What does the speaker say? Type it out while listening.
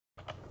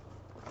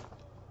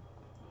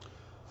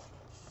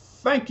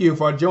Thank you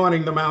for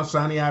joining the Mount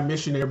Sinai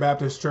Missionary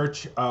Baptist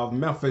Church of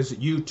Memphis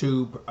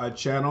YouTube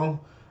channel.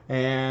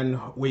 And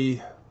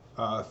we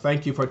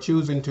thank you for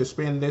choosing to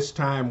spend this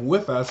time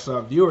with us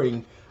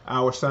during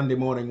our Sunday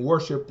morning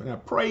worship. And I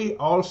pray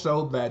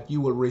also that you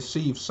will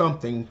receive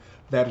something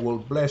that will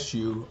bless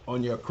you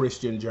on your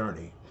Christian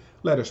journey.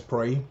 Let us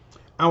pray.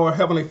 Our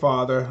Heavenly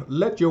Father,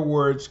 let your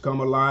words come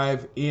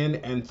alive in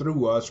and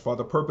through us for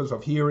the purpose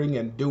of hearing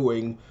and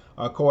doing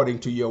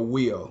according to your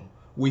will.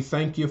 We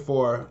thank you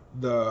for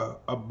the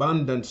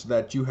abundance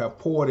that you have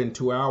poured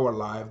into our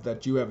life,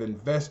 that you have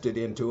invested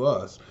into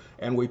us.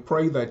 And we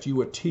pray that you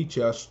would teach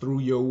us through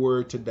your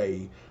word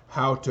today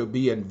how to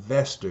be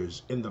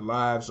investors in the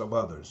lives of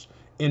others.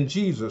 In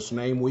Jesus'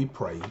 name we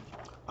pray.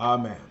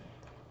 Amen.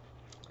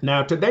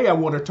 Now, today I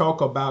want to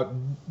talk about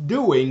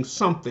doing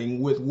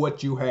something with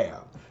what you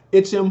have.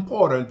 It's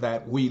important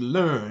that we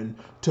learn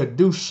to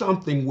do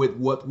something with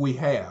what we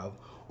have,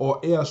 or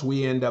else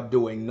we end up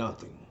doing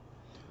nothing.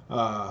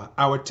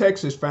 Our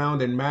text is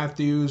found in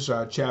Matthew's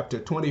chapter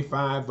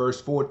 25, verse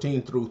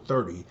 14 through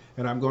 30.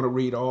 And I'm going to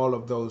read all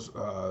of those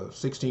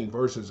 16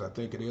 verses, I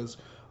think it is.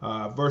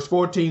 Verse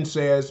 14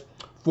 says,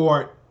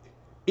 "For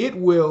it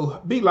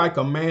will be like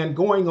a man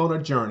going on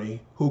a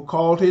journey who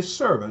called his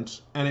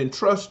servants and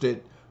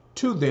entrusted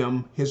to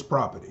them his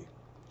property.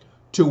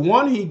 To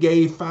one he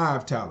gave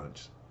 5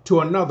 talents,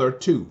 to another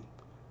 2,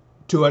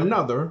 to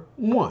another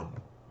 1.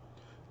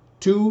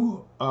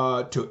 To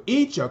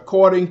each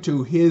according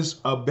to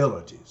his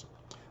abilities.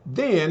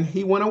 Then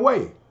he went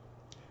away.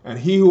 And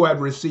he who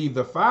had received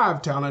the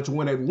 5 talents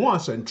went at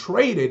once and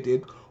traded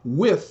it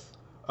with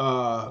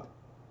them,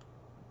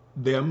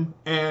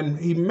 and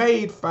he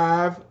made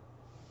 5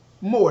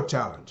 more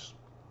talents.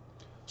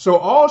 So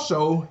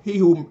also he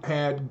who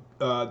had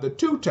the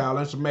 2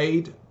 talents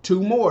made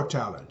 2 more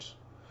talents.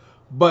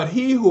 But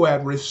he who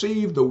had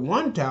received the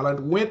 1 talent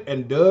went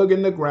and dug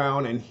in the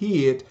ground and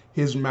hid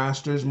his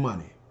master's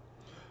money.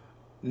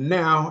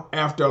 Now,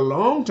 after a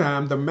long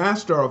time, the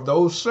master of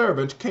those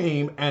servants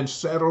came and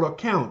settled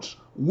accounts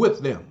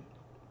with them.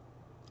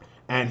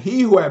 And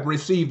he who had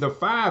received the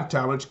 5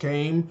 talents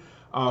came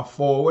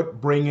forward,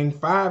 bringing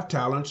 5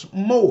 talents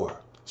more,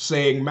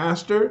 saying,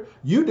 Master,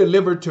 you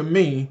delivered to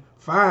me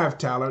 5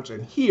 talents,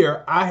 and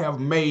here I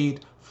have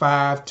made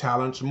 5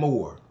 talents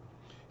more.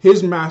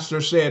 His master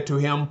said to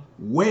him,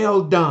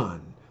 Well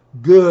done,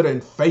 good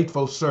and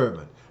faithful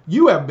servant.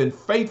 You have been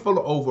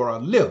faithful over a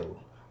little.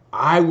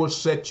 I will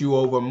set you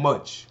over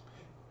much.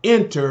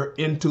 Enter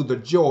into the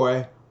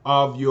joy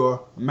of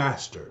your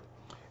master.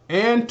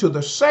 And to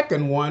the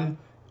second one,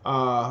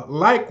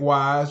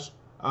 likewise,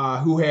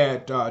 who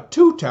had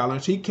 2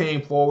 talents, he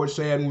came forward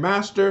saying,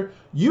 Master,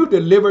 you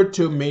delivered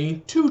to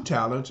me 2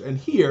 talents, and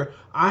here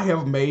I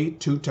have made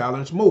 2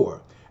 talents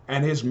more.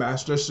 And his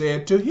master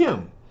said to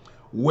him,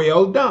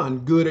 Well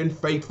done, good and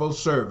faithful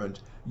servant.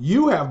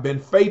 You have been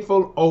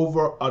faithful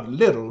over a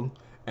little,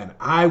 and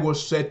I will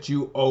set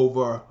you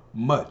over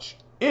much.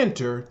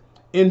 Enter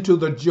into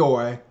the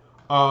joy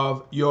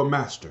of your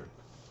master.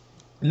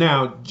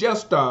 Now,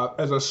 just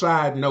as a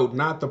side note,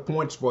 not the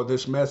points for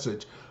this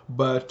message,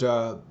 but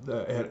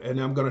and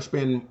I'm going to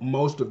spend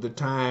most of the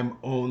time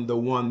on the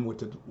one with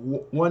the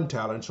 1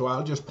 talent. So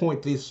I'll just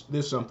point this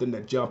something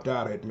that jumped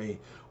out at me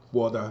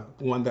for the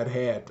one that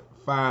had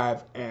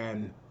 5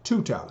 and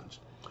 2 talents.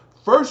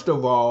 First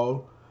of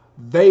all,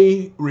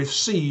 they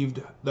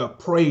received the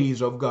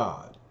praise of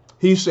God.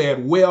 He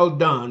said, Well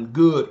done,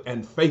 good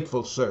and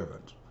faithful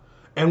servant.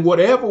 And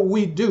whatever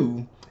we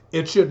do,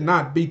 it should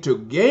not be to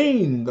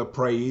gain the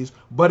praise,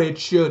 but it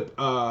should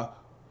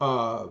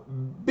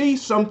be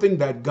something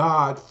that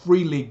God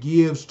freely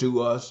gives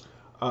to us,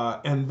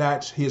 and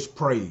that's his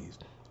praise.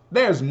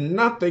 There's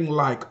nothing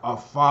like a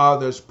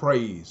father's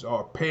praise,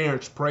 or a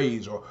parent's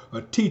praise, or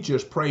a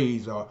teacher's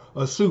praise, or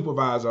a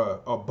supervisor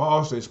or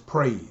boss's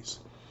praise.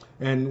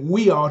 And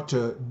we ought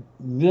to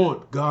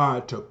want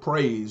God to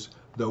praise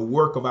the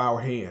work of our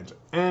hands.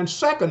 And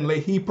secondly,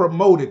 he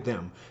promoted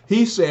them.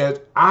 He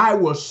says, I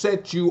will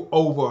set you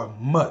over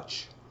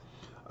much.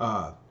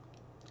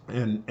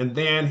 And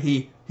then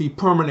he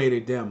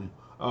permeated them,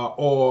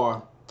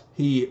 or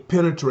he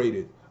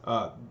penetrated.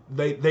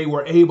 They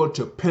were able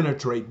to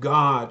penetrate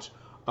God's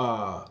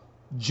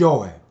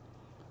joy.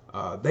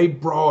 They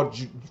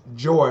brought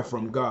joy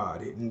from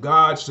God. And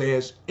God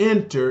says,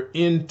 enter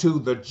into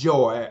the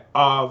joy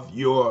of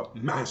your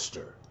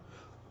master.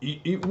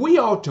 We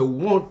ought to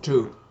want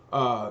to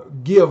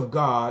give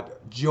God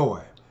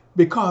joy,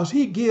 because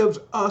he gives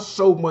us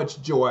so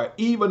much joy,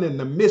 even in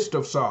the midst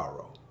of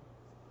sorrow.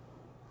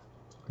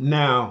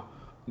 Now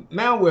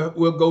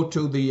we'll go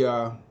to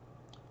the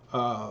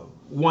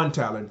 1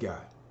 talent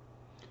guy.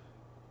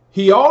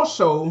 He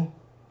also,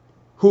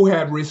 who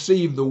had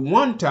received the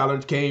 1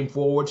 talent, came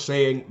forward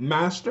saying,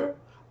 Master,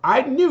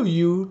 I knew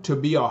you to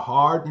be a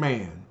hard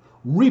man,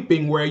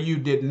 reaping where you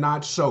did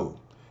not sow,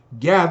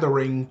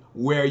 gathering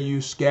where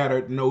you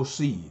scattered no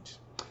seeds.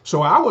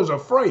 So I was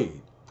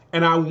afraid,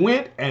 and I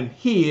went and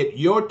hid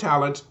your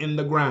talents in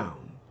the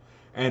ground.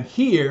 And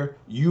here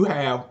you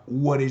have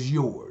what is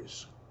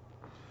yours.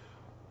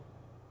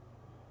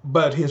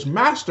 But his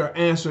master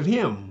answered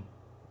him,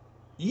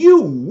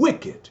 "You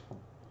wicked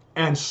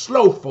and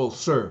slothful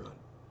servant.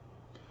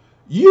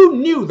 You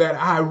knew that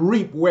I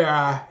reap where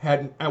I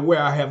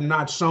have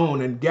not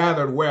sown, and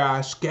gathered where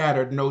I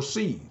scattered no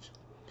seeds.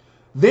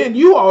 Then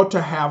you ought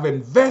to have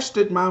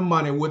invested my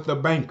money with the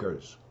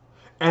bankers,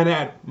 and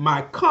at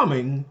my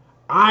coming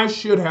I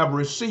should have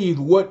received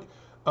what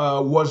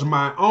was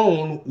my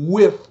own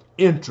with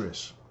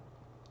interest.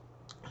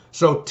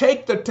 So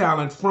take the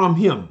talent from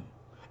him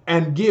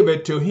and give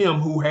it to him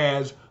who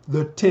has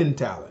the 10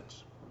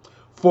 talents.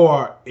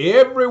 For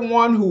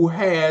everyone who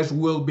has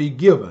will be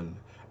given,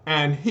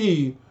 and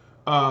even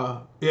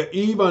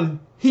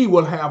he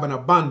will have an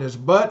abundance.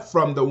 But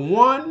from the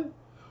one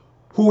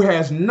who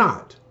has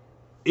not,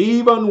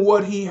 even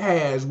what he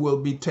has will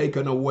be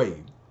taken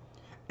away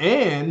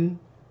and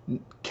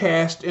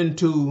cast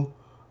into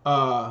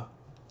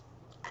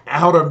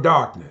outer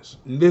darkness."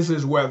 And this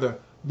is where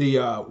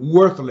the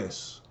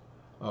worthless,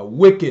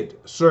 wicked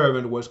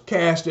servant was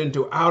cast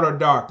into outer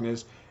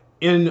darkness,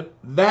 in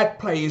that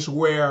place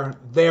where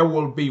there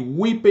will be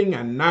weeping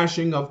and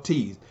gnashing of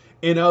teeth.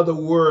 In other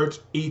words,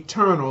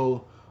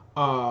 eternal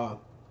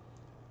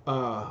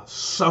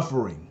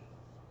suffering.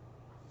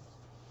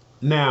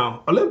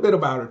 Now, a little bit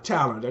about a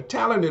talent. A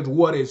talent is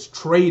what is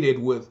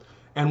traded with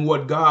and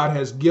what God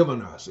has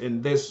given us.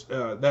 And this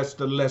that's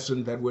the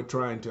lesson that we're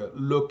trying to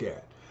look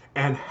at,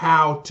 and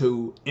how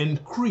to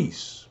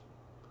increase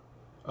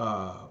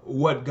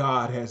what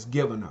God has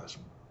given us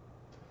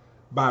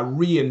by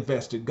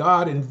reinvesting.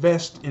 God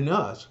invests in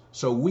us,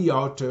 so we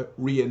ought to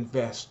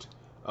reinvest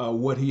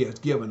what he has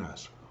given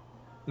us.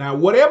 Now,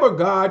 whatever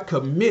God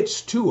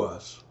commits to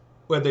us,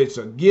 whether it's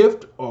a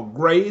gift or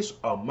grace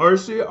or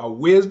mercy or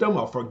wisdom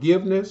or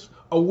forgiveness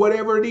or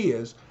whatever it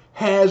is,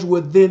 has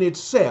within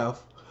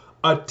itself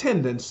a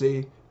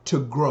tendency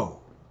to grow.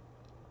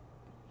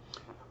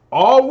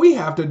 All we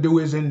have to do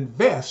is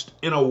invest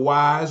in a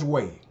wise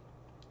way.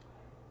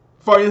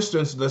 For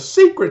instance, the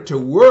secret to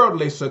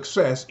worldly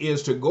success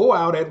is to go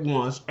out at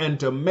once and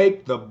to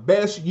make the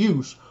best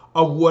use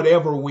of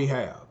whatever we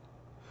have.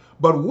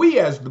 But we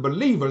as the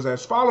believers,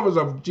 as followers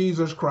of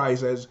Jesus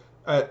Christ,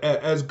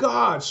 as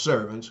God's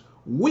servants,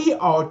 we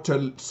ought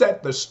to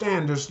set the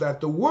standards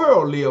that the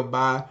world live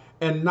by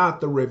and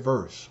not the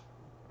reverse.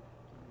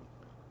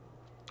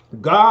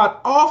 God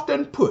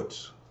often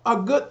puts a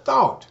good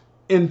thought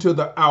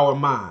into our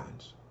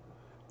minds,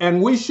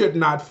 and we should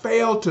not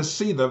fail to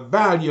see the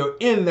value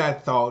in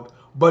that thought,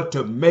 but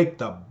to make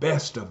the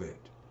best of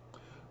it.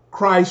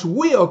 Christ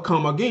will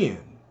come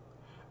again,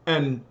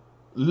 and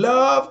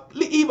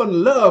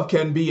even love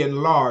can be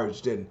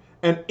enlarged, and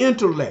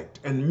intellect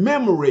and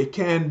memory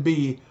can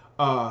be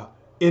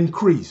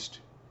increased.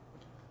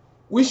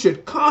 We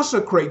should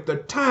consecrate the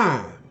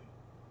time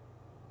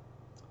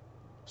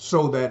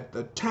so that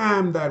the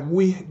time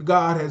that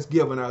God has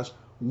given us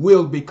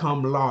will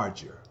become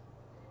larger.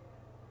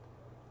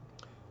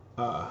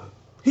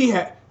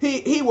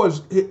 He was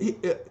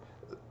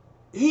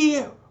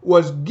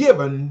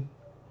given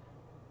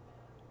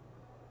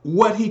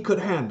what he could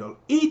handle.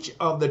 Each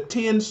of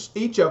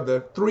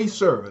the 3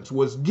 servants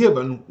was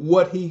given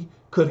what he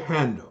could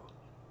handle.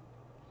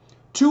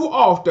 Too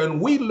often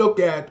we look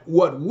at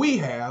what we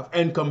have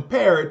and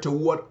compare it to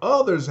what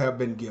others have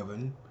been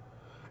given,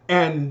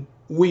 and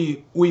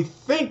we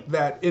think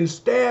that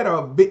instead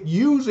of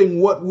using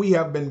what we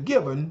have been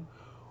given,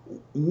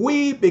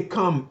 we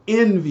become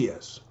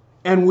envious,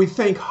 and we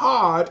think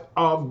hard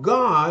of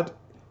God,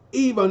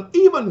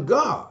 even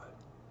God,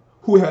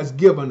 who has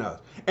given us.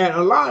 And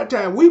a lot of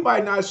times we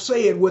might not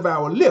say it with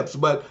our lips,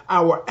 but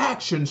our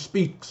action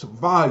speaks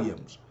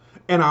volumes.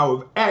 And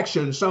our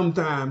action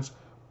sometimes,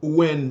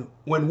 when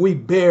we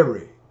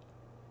bury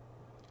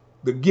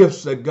the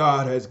gifts that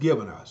God has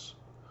given us,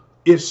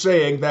 it's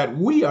saying that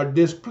we are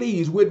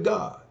displeased with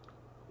God,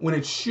 when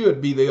it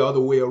should be the other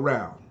way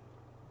around.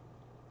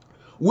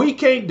 We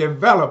can't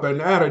develop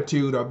an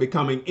attitude of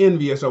becoming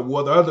envious of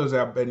what others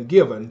have been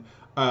given,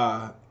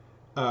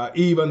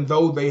 even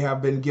though they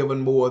have been given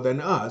more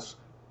than us,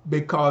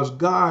 because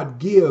God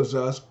gives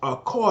us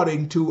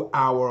according to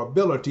our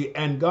ability,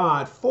 and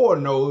God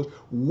foreknows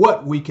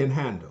what we can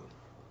handle.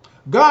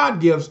 God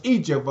gives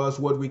each of us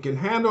what we can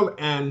handle,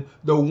 and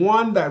the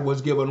one that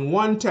was given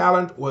 1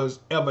 talent was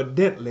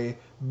evidently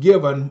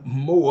given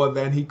more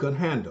than he could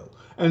handle.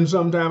 And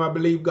sometimes I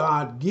believe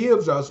God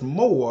gives us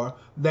more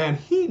than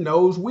he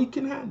knows we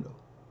can handle.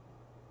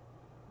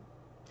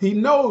 He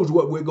knows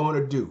what we're going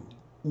to do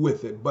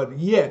with it, but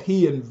yet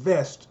he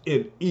invests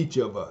in each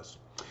of us.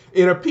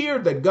 It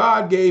appeared that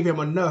God gave him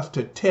enough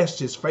to test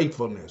his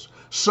faithfulness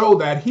so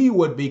that he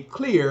would be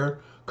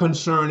clear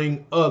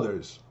concerning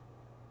others.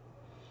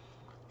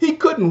 He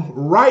couldn't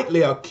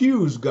rightly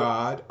accuse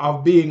God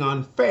of being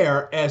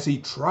unfair as he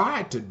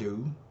tried to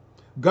do.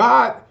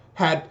 God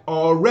had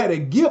already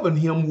given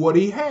him what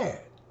he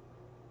had,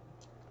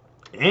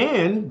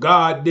 and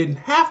God didn't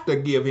have to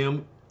give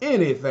him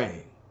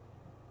anything.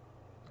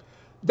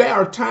 There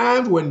are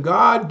times when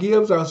God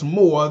gives us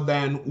more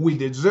than we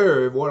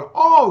deserve. Well,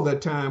 all the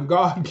time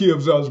God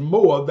gives us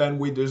more than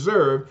we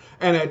deserve.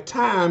 And at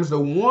times the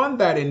one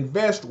that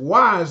invests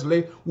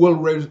wisely will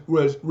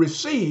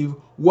receive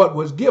what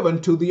was given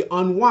to the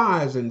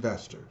unwise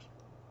investors.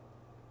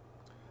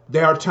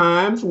 There are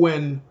times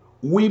when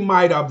we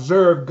might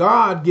observe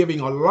God giving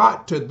a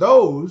lot to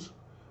those,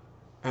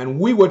 and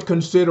we would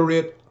consider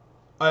it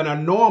an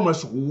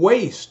enormous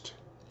waste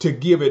to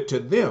give it to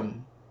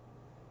them.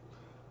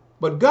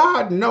 But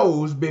God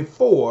knows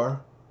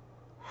before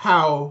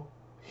how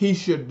he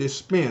should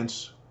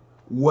dispense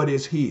what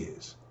is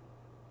his.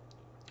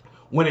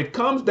 When it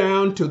comes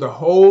down to the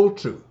whole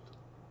truth,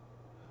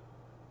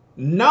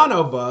 none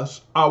of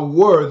us are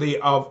worthy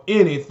of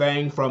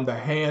anything from the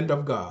hand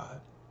of God.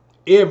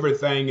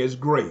 Everything is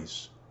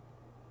grace.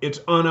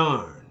 It's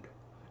unearned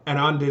and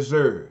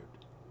undeserved.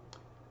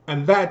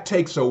 And that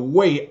takes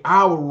away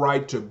our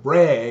right to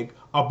brag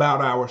about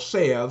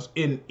ourselves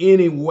in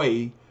any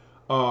way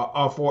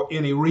or for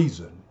any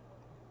reason.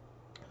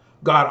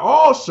 God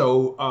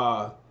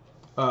also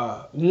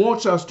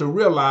wants us to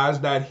realize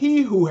that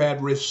he who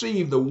had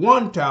received the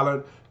 1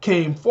 talent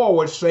came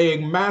forward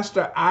saying,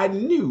 "Master, I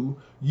knew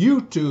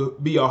you to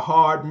be a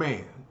hard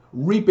man,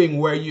 reaping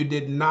where you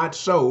did not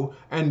sow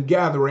and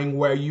gathering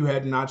where you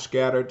had not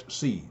scattered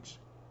seeds.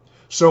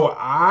 So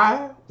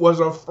I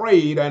was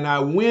afraid, and I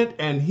went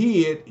and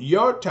hid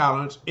your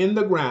talents in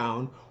the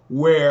ground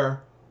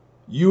where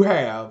you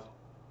have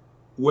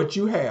what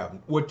you have."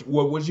 What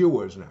was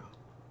yours now?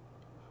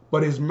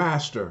 But his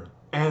master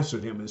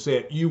answered him and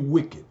said, "You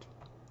wicked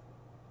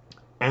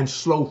and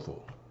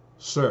slothful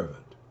servant."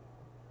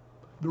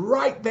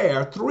 Right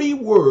there, 3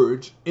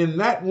 words in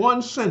that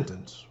one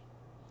sentence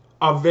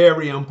are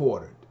very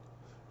important.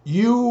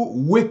 You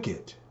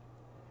wicked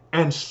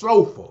and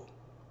slothful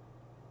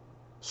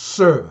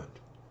servant.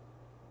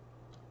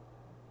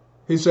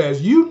 He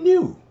says, you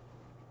knew.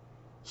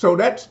 So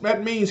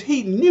that means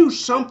he knew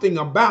something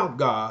about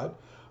God,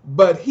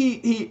 but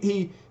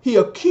he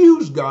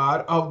accused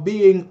God of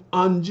being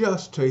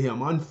unjust to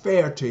him,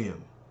 unfair to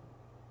him.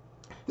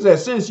 He said,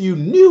 since you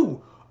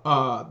knew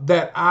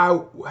that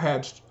I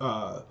had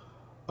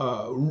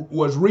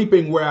was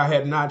reaping where I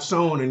had not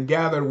sown and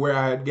gathered where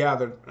I had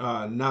gathered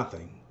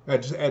nothing,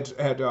 had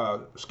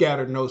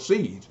scattered no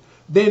seeds,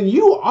 then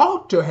you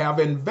ought to have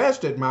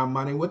invested my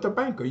money with the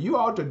banker. You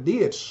ought to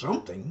did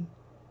something.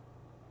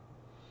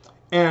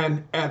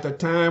 And at the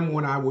time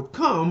when I would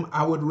come,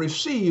 I would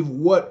receive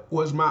what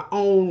was my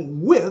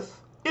own with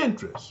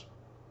interest.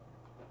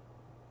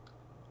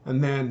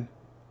 And then,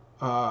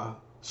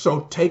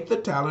 so take the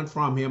talent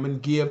from him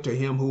and give to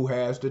him who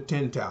has the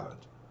 10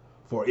 talents.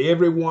 For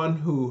everyone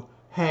who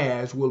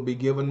has will be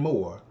given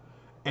more,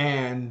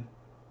 and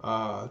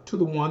to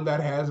the one that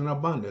has an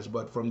abundance.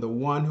 But from the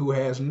one who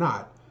has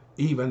not,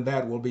 even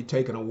that will be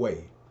taken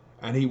away,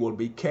 and he will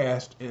be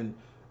cast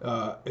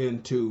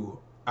into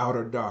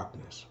outer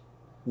darkness,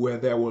 where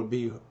there will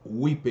be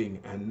weeping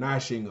and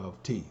gnashing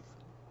of teeth.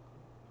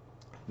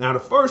 Now, the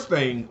first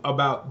thing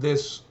about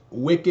this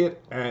wicked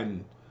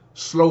and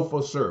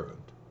slothful servant,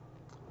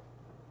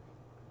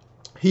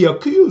 he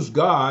accused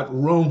God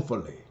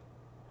wrongfully.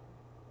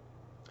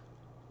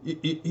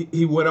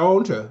 He went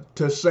on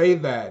to say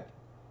that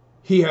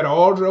he had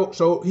also,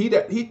 so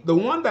the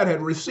one that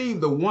had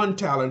received the 1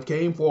 talent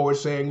came forward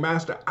saying,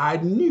 "Master, I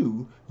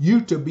knew you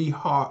to be a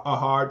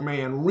hard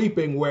man,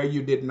 reaping where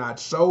you did not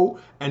sow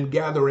and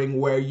gathering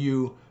where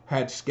you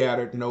had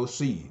scattered no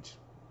seeds."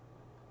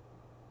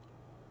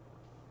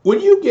 When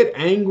you get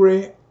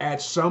angry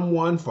at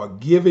someone for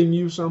giving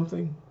you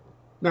something,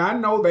 now I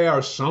know there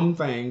are some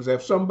things,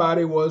 if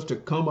somebody was to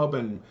come up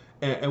and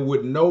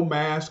with no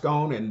mask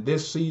on in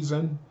this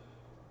season,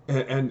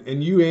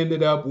 and you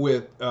ended up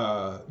with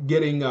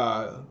getting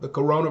the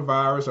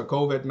coronavirus or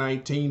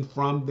COVID-19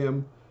 from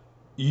them,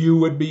 you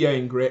would be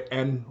angry,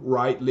 and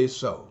rightly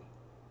so.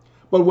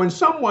 But when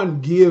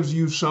someone gives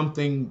you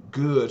something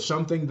good,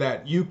 something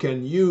that you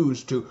can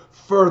use to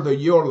further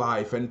your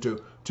life and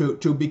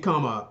to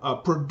become a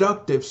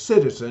productive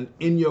citizen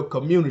in your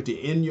community,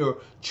 in your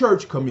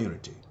church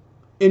community,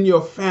 in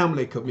your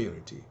family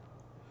community,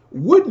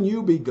 wouldn't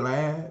you be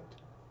glad?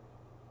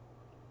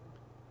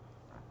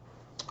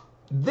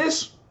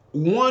 This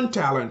 1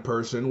 talent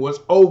person was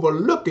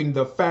overlooking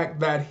the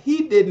fact that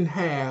he didn't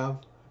have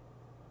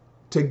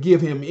to give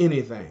him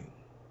anything.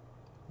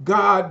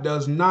 God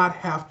does not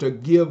have to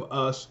give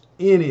us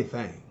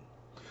anything.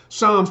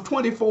 Psalms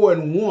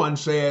 24:1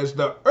 says,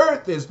 "The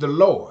earth is the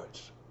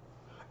Lord's,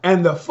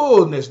 and the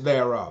fullness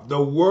thereof,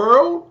 the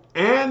world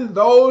and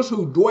those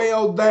who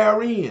dwell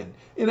therein."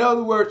 In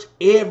other words,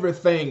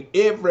 everything,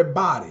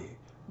 everybody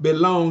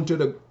belong to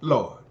the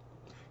Lord.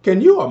 Can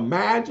you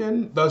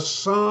imagine the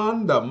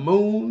sun, the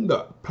moon,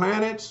 the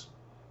planets?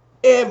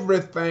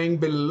 Everything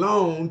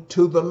belongs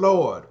to the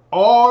Lord.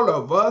 All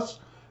of us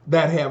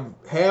that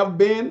have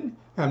been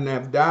and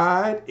have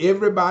died,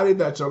 everybody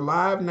that's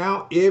alive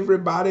now,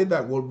 everybody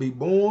that will be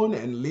born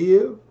and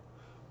live,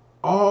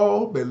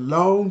 all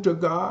belong to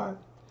God.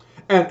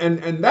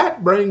 And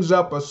that brings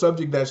up a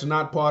subject that's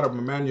not part of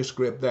a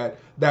manuscript,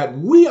 that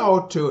we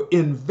ought to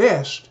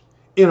invest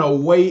in a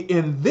way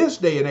in this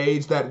day and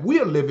age that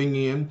we're living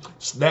in,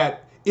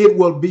 that it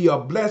will be a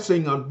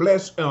blessing and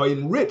bless or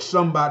enrich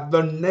somebody,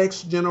 the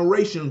next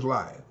generation's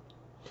life.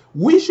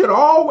 We should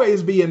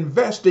always be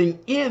investing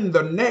in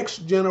the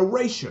next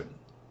generation.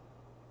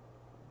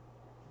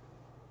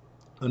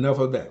 Enough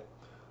of that.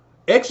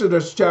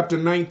 Exodus chapter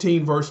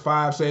 19 verse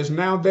 5 says,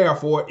 "Now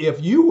therefore,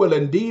 if you will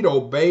indeed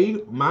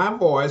obey my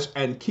voice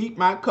and keep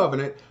my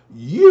covenant,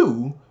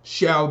 you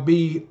shall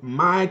be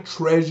my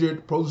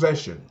treasured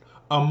possession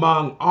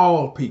among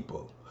all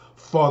people,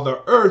 for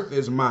the earth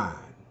is mine."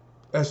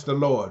 That's the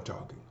Lord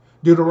talking.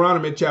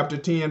 Deuteronomy chapter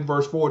 10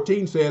 verse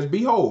 14 says,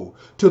 "Behold,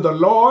 to the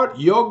Lord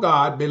your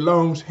God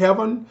belongs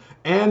heaven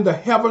and the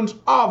heavens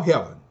of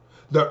heaven,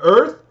 the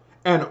earth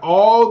and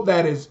all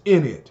that is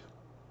in it."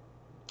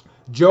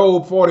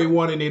 Job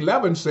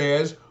 41:11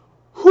 says,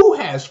 "Who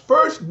has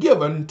first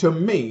given to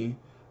me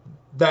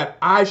that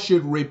I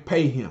should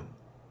repay him?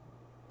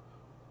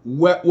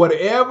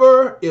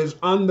 Whatever is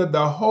under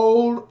the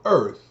whole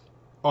earth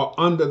or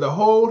under the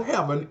whole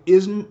heaven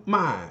is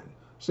mine,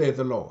 saith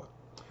the Lord."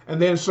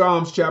 And then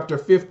Psalms chapter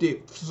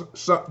 50,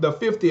 the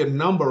 50th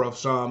number of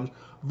Psalms,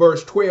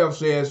 verse 12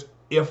 says,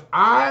 "If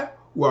I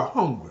were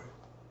hungry,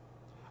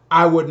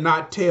 I would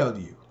not tell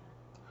you,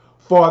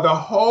 for the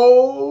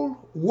whole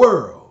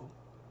world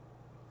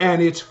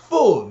and its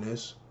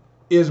fullness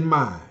is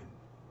mine."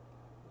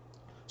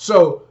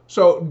 So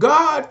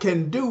God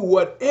can do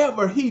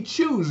whatever he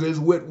chooses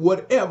with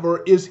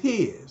whatever is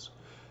his.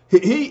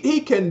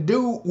 He can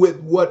do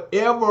with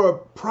whatever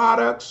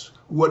products,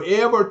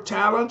 whatever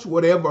talents,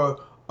 whatever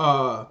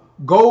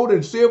gold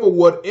and silver,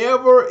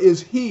 whatever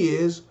is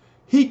his,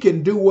 he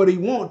can do what he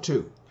wants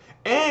to.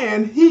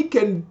 And he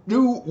can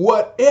do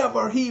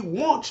whatever he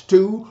wants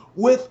to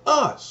with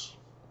us,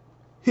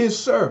 his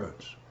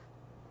servants.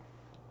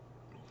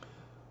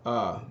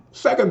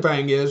 Second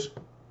thing is,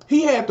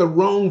 he had the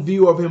wrong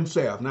view of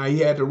himself. Now, he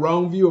had the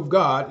wrong view of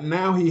God.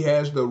 Now he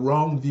has the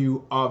wrong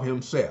view of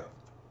himself.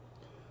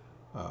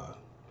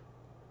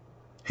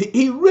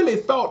 He really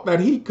thought that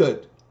he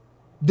could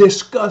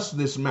discuss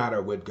this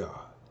matter with God.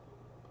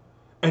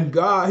 And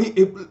God,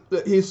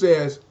 he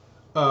says,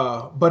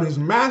 but his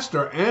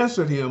master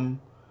answered him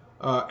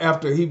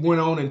after he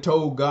went on and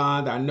told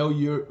God, "I know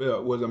you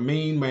was a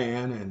mean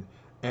man,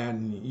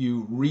 and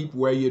you reap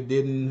where you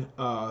didn't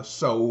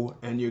sow,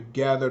 and you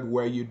gathered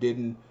where you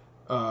didn't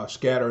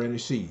scatter any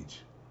seeds."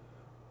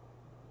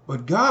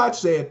 But God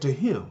said to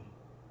him,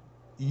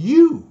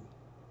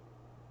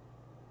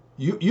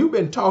 You've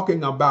been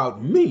talking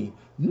about me.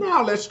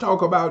 Now let's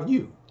talk about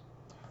you.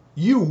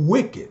 You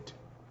wicked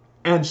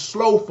and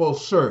slothful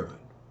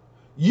servant.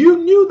 You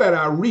knew that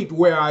I reaped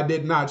where I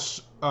did not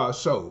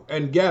sow,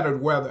 and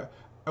gathered where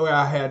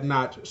I had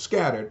not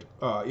scattered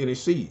any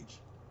seeds.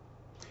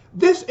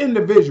 This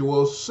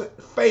individual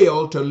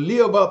failed to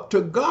live up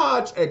to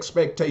God's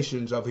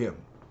expectations of him.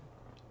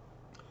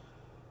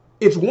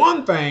 It's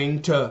one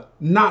thing to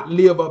not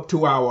live up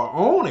to our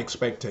own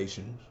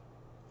expectations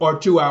or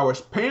to our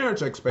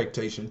parents'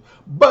 expectations,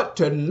 but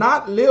to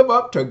not live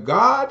up to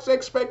God's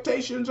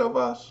expectations of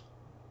us.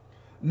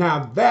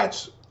 Now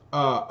that's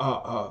not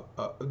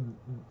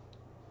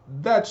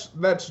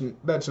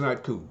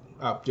cool.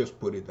 I'll just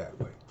put it that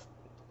way.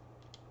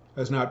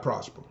 That's not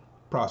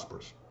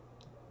prosperous.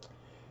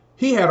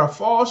 He had a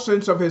false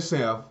sense of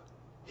himself.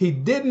 He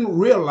didn't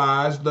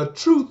realize the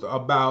truth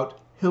about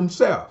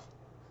himself.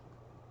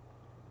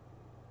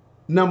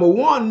 Number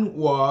one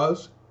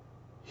was,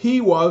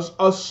 he was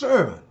a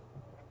servant.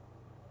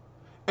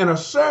 And a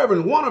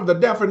servant, one of the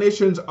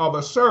definitions of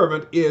a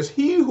servant is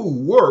he who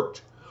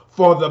worked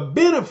for the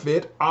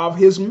benefit of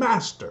his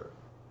master.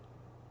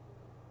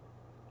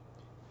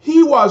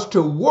 He was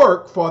to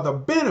work for the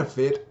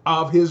benefit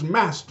of his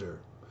master.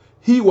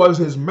 He was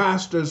his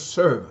master's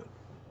servant.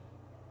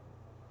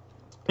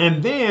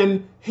 And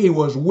then he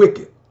was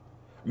wicked,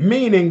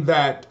 meaning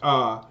that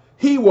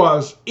he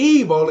was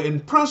evil in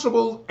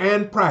principle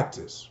and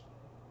practice.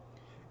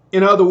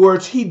 In other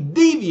words, he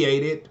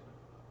deviated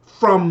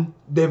from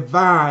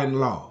divine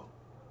law.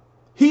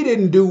 He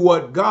didn't do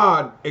what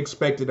God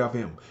expected of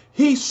him.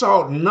 He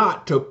sought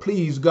not to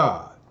please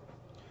God.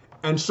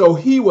 And so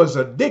he was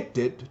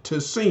addicted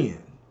to sin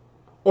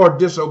or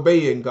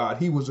disobeying God.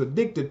 He was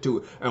addicted to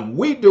it. And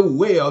we do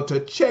well to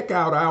check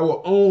out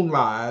our own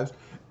lives,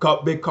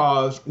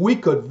 because we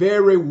could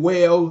very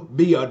well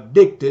be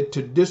addicted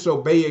to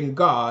disobeying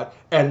God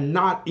and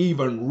not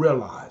even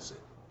realize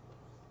it.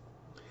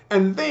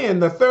 And then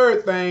the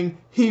third thing,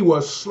 he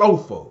was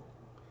slothful,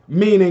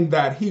 meaning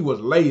that he was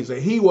lazy.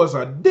 He was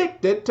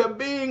addicted to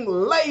being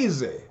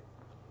lazy.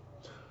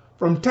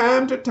 From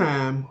time to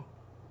time,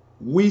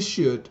 we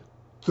should,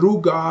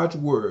 through God's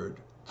word,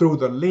 through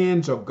the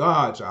lens of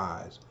God's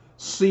eyes,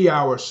 see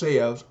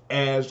ourselves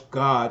as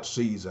God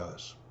sees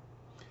us,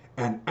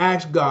 and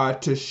ask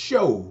God to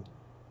show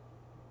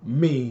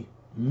me,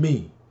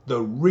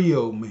 the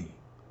real me,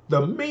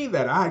 the me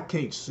that I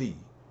can't see,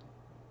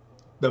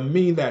 the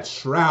me that's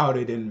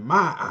shrouded in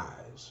my eyes.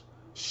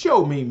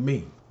 show me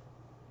me.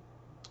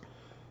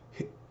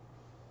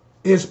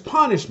 His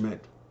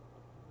punishment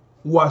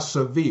was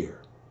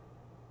severe.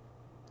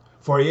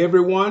 For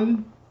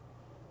everyone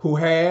who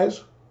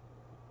has,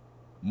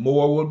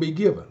 more will be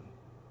given,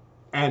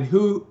 and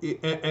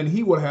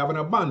he will have an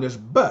abundance.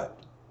 But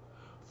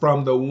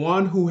from the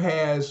one who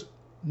has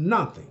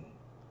nothing,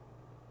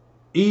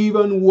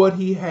 even what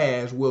he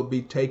has will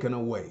be taken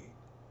away.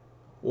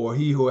 Or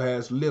he who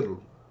has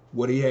little,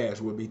 what he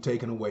has will be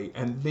taken away.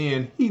 And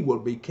then he will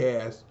be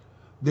cast,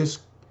 this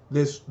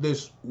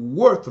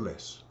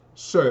worthless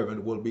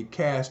servant will be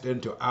cast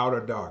into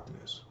outer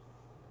darkness.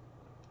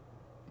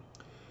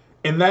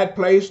 In that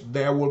place,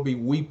 there will be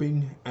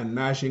weeping and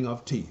gnashing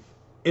of teeth.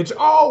 It's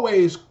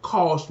always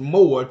cost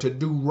more to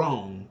do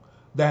wrong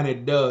than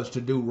it does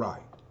to do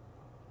right.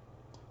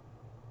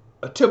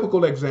 A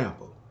typical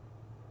example,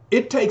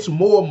 it takes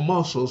more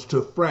muscles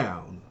to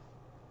frown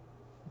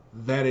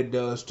than it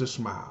does to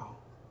smile.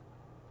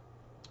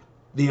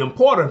 The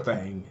important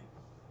thing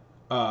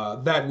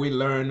that we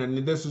learn, and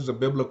this is a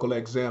biblical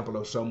example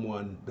of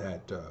someone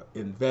that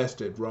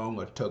invested wrong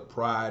or took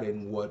pride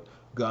in what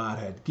God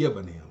had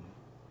given him.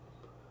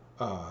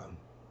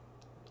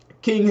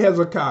 King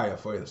Hezekiah,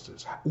 for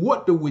instance,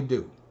 what do we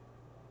do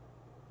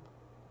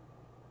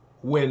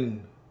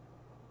when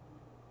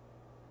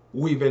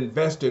we've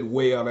invested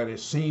well and it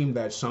seems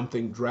that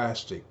something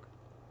drastic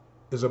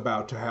is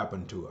about to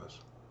happen to us?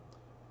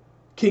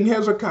 King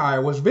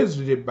Hezekiah was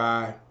visited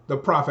by the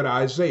prophet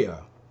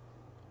Isaiah,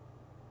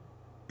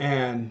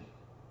 and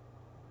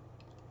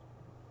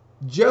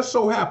just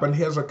so happened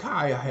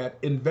Hezekiah had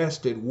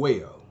invested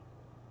well.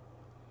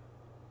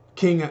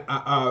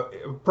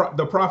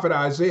 The prophet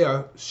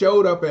Isaiah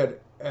showed up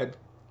at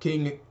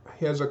King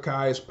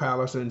Hezekiah's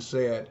palace and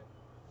said,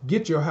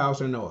 "Get your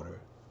house in order,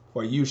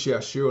 for you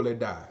shall surely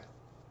die."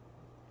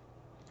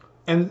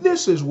 And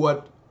this is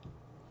what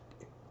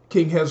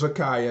King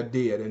Hezekiah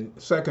did. In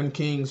 2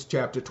 Kings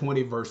chapter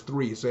 20, verse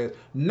 3, it says,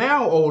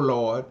 "Now, O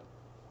Lord,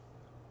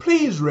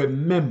 please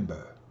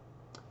remember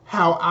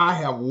how I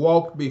have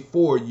walked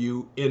before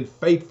you in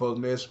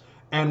faithfulness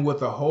and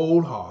with a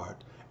whole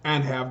heart,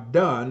 and have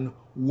done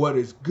what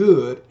is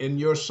good in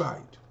your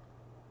sight."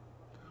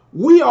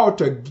 We ought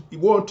to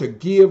want to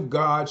give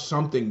God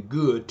something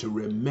good to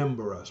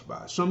remember us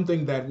by,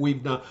 something that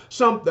we've done,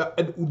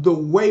 the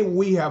way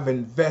we have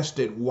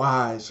invested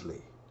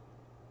wisely.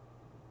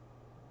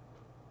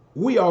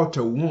 We ought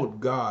to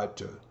want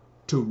God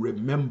to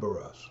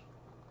remember us.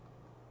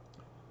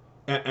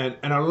 And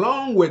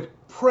along with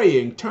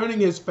praying, turning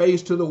his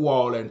face to the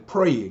wall and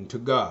praying to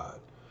God,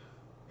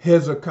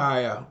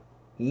 Hezekiah,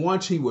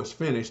 once he was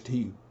finished,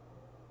 he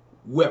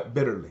wept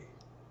bitterly.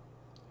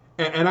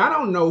 And I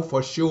don't know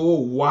for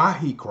sure why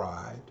he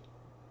cried,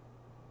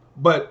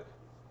 but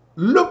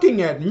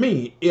looking at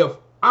me, if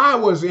I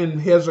was in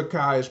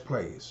Hezekiah's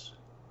place,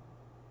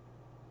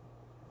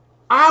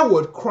 I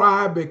would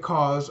cry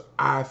because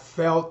I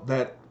felt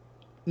that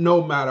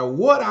no matter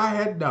what I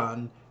had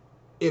done,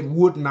 it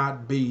would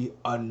not be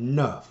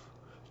enough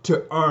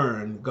to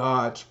earn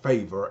God's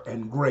favor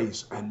and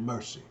grace and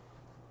mercy.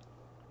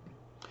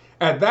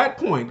 At that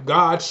point,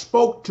 God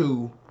spoke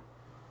to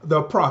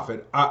the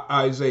prophet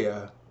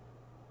Isaiah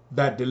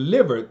that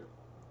delivered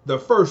the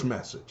first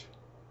message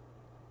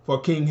for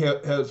King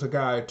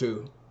Hezekiah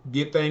to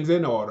get things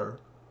in order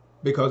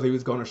because he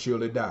was going to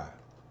surely die.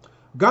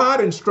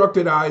 God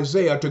instructed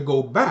Isaiah to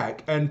go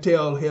back and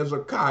tell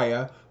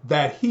Hezekiah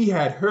that he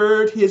had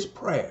heard his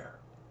prayer.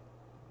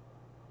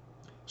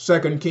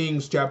 2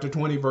 Kings chapter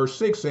 20 verse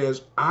 6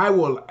 says, "I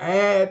will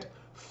add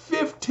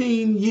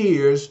 15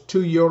 years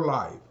to your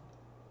life,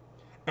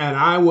 and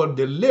I will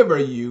deliver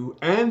you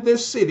and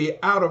this city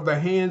out of the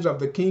hands of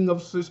the king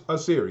of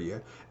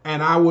Assyria,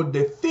 and I will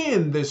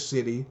defend this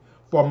city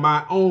for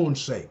my own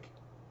sake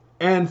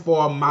and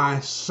for my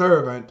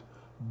servant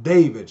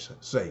David's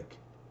sake."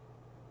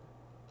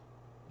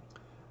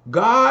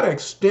 God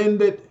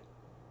extended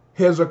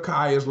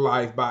Hezekiah's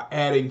life by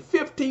adding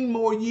 15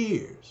 more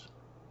years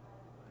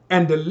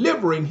and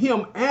delivering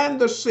him and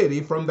the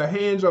city from the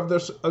hands of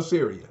the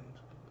Assyrians.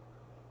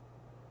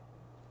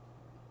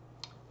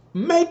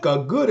 Make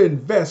a good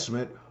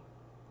investment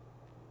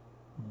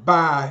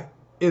by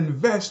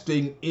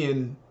investing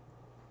in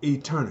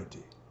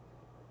eternity.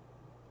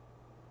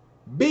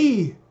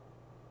 Be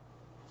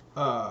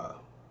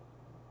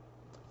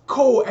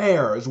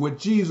co-heirs with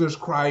Jesus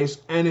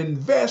Christ and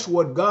invest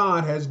what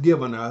God has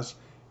given us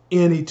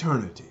in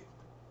eternity.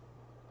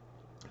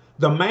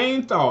 The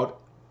main thought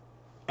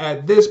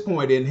at this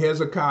point in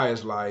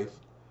Hezekiah's life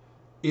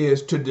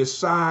is to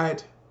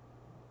decide,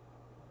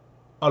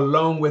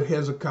 along with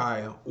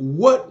Hezekiah,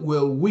 what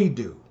will we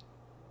do?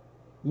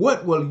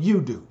 What will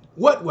you do?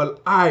 What will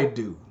I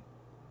do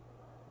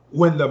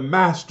when the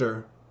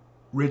master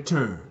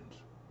returns?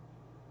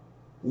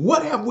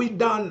 What have we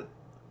done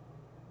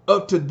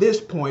up to this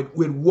point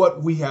with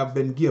what we have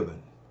been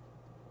given?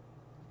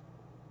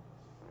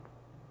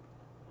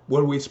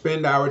 Will we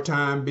spend our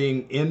time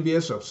being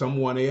envious of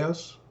someone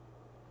else?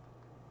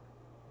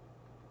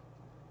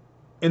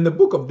 In the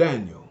book of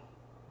Daniel,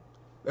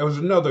 There was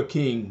another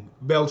king,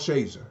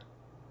 Belshazzar,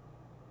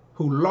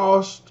 who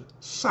lost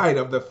sight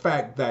of the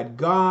fact that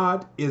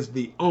God is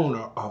the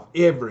owner of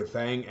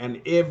everything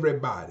and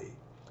everybody,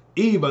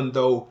 even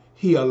though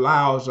he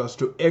allows us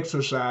to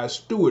exercise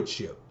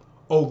stewardship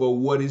over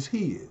what is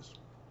his.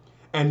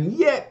 And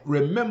yet,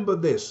 remember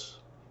this,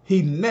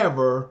 he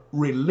never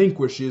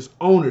relinquishes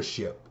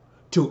ownership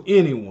to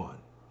anyone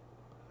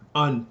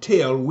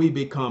until we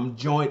become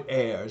joint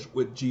heirs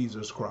with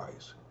Jesus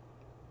Christ.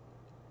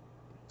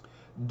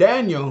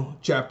 Daniel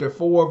chapter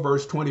 4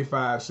 verse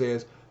 25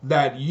 says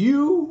that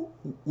you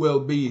will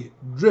be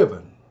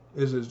driven.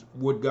 This is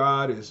what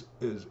God is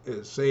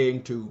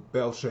saying to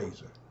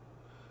Belshazzar.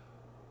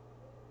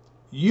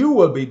 You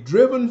will be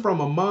driven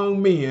from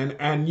among men,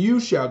 and you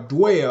shall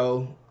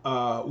dwell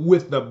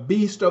with the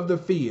beast of the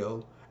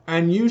field,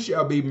 and you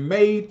shall be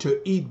made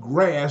to eat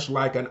grass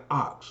like an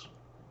ox.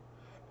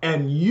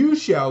 And you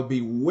shall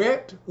be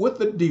wet with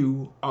the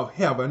dew of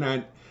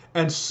heaven,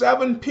 and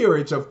 7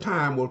 periods of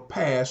time will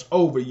pass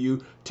over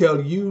you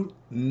till you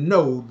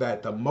know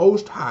that the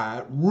Most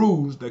High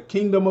rules the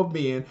kingdom of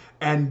men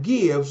and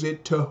gives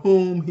it to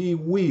whom he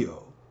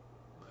will.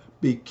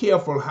 Be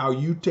careful how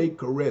you take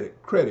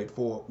credit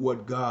for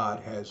what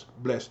God has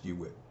blessed you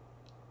with.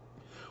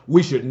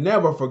 We should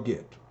never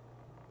forget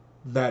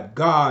that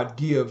God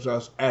gives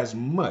us as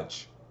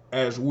much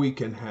as we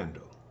can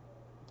handle.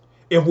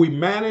 If we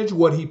manage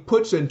what he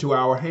puts into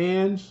our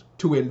hands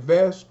to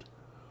invest,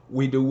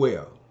 we do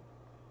well.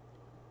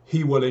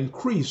 He will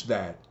increase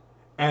that.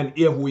 And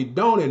if we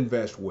don't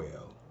invest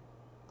well,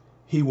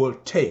 he will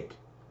take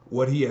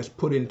what he has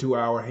put into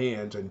our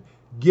hands and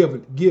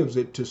gives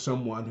it to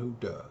someone who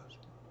does.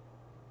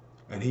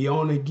 And he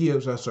only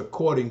gives us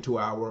according to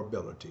our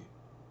ability.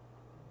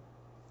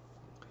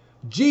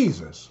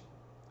 Jesus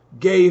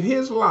gave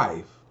his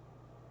life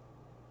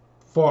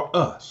for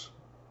us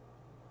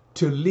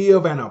to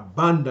live an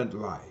abundant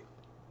life.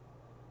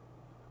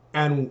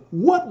 And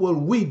what will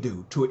we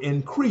do to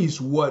increase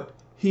what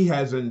he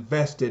has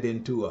invested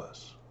into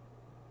us?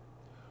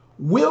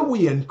 Will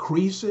we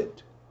increase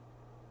it?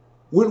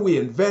 Will we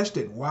invest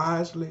it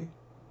wisely?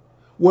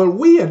 Will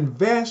we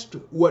invest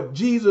what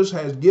Jesus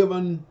has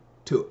given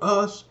to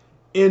us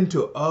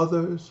into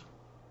others?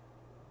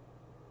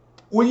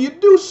 Will you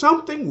do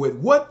something with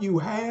what you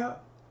have?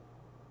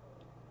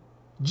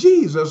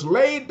 Jesus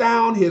laid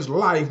down his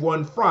life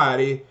one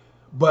Friday,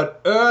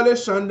 but early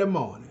Sunday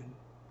morning,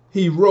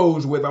 he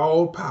rose with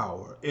all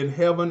power in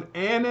heaven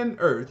and in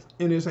earth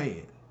in his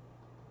hand.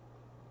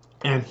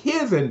 And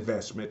his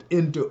investment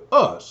into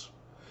us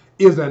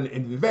is an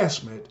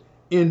investment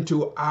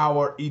into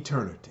our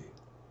eternity.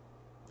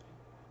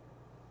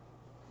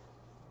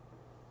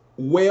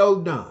 Well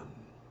done,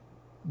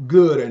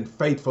 good and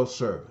faithful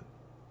servant.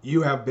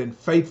 You have been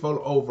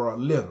faithful over a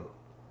little.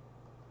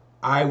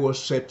 I will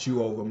set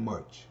you over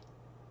much.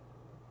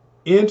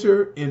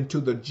 Enter into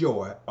the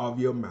joy of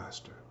your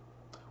master.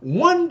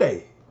 One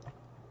day,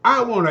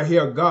 I want to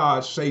hear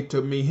God say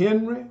to me,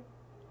 Henry,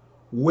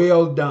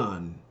 well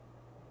done,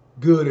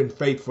 good and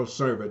faithful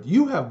servant.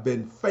 You have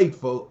been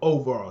faithful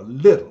over a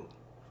little.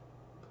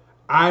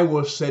 I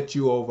will set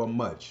you over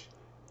much.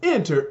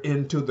 Enter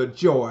into the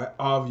joy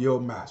of your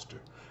master.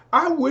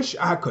 I wish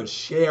I could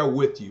share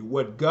with you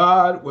what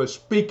God was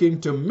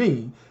speaking to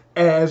me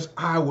as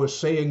I was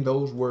saying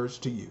those words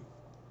to you.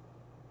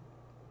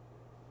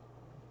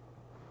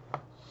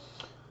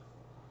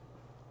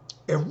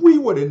 If we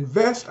would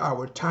invest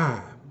our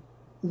time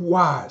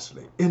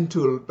wisely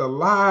into the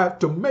life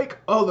to make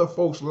other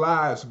folks'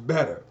 lives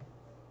better,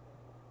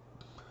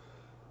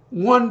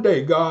 one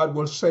day God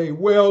will say,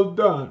 well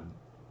done,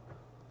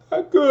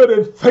 a good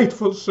and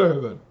faithful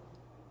servant.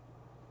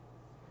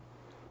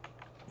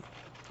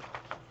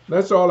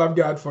 That's all I've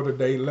got for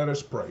today. Let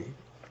us pray.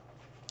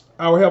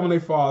 Our Heavenly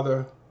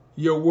Father,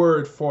 your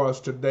word for us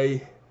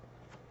today,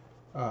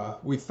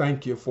 we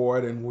thank you for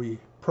it, and we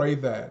pray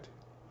that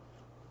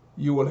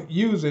you will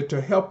use it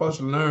to help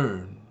us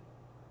learn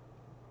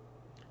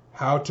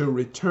how to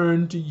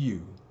return to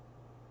you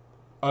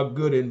a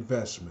good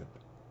investment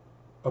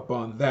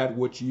upon that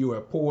which you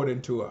have poured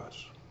into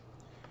us.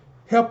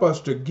 Help us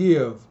to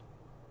give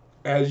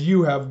as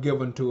you have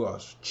given to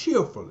us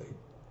cheerfully,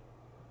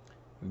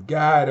 and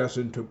guide us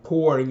into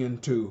pouring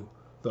into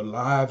the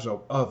lives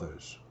of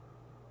others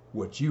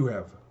what you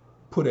have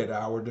put at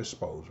our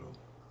disposal.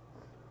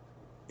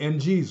 In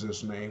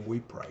Jesus' name we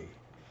pray.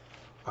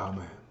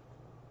 Amen.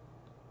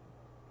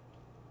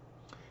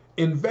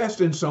 Invest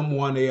in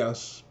someone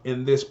else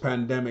in this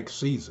pandemic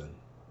season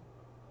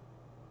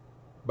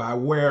by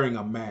wearing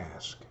a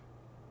mask.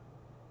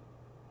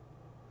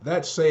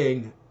 That's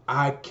saying,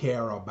 I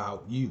care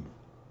about you.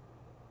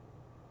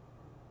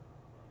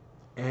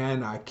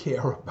 And I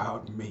care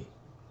about me.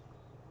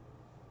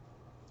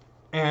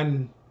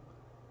 And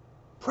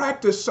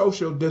practice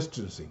social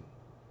distancing.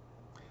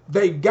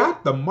 They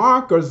got the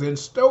markers in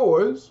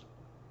stores,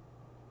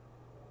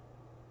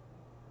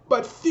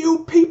 but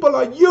few people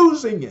are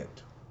using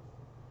it.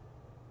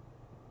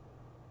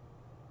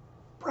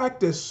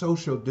 Practice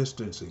social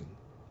distancing.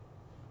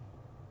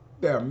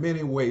 There are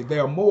many ways.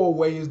 There are more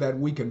ways that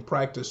we can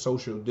practice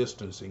social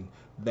distancing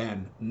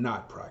than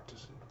not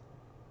practicing.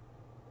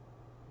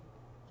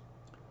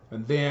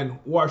 And then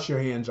wash your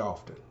hands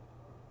often.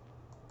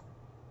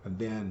 And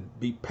then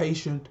be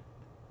patient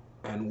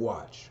and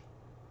watch.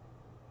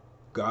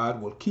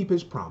 God will keep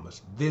his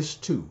promise. This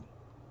too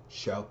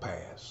shall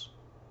pass.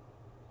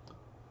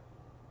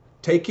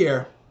 Take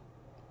care.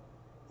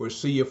 We'll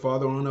see you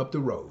farther on up the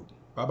road.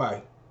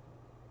 Bye-bye.